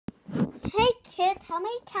Kids, how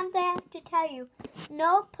many times I have to tell you,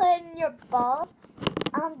 no putting your balls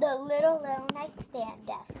on the little nightstand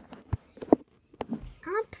desk.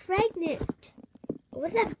 I'm pregnant.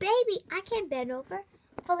 With a baby, I can bend over.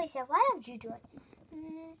 Felicia, why don't you do it?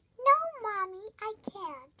 No, Mommy, I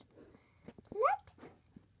can't.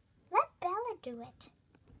 Let Bella do it.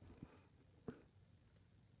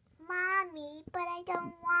 Mommy, but I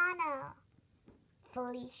don't wanna.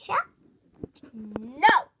 Felicia? No!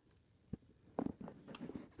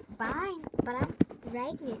 Fine, but I'm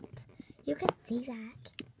pregnant. You can see that.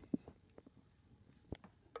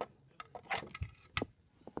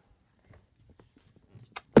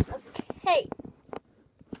 Okay.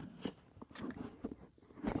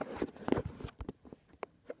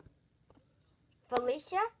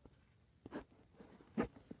 Felicia?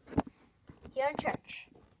 You're in church.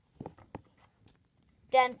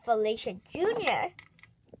 Then Felicia Jr.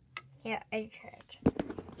 here in church.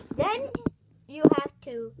 Then you have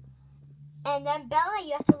to, and then Bella,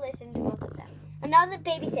 you have to listen to both of them. And now the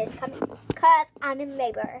baby says, come, cause I'm in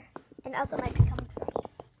labor, and also might be coming first.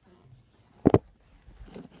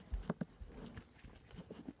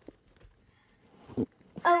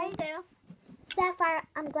 Oh, Sapphire,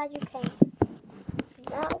 I'm glad you came.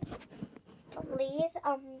 Now, please,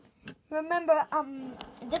 remember,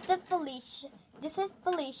 this is Felicia. This is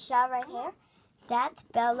Felicia right here. That's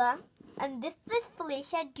Bella. And this is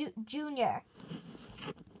Felicia Jr.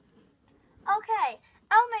 Okay,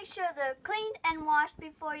 I'll make sure they're cleaned and washed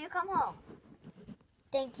before you come home.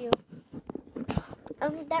 Thank you.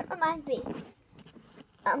 That reminds me.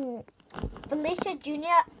 Felicia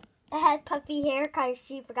Jr. has puffy hair because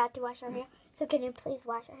she forgot to wash her hair. So can you please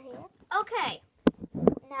wash her hair? Okay.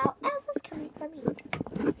 Now, Elsa's coming for me.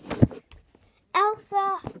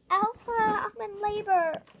 Elsa, I'm in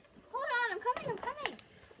labor. Hold on, I'm coming.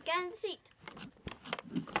 Get in the seat.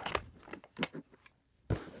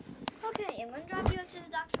 Okay, I'm going to drop you up to the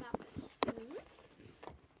doctor's office.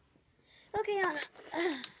 Okay, Anna.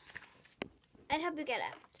 I'd help you get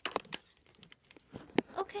out.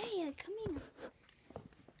 Okay, I'm coming.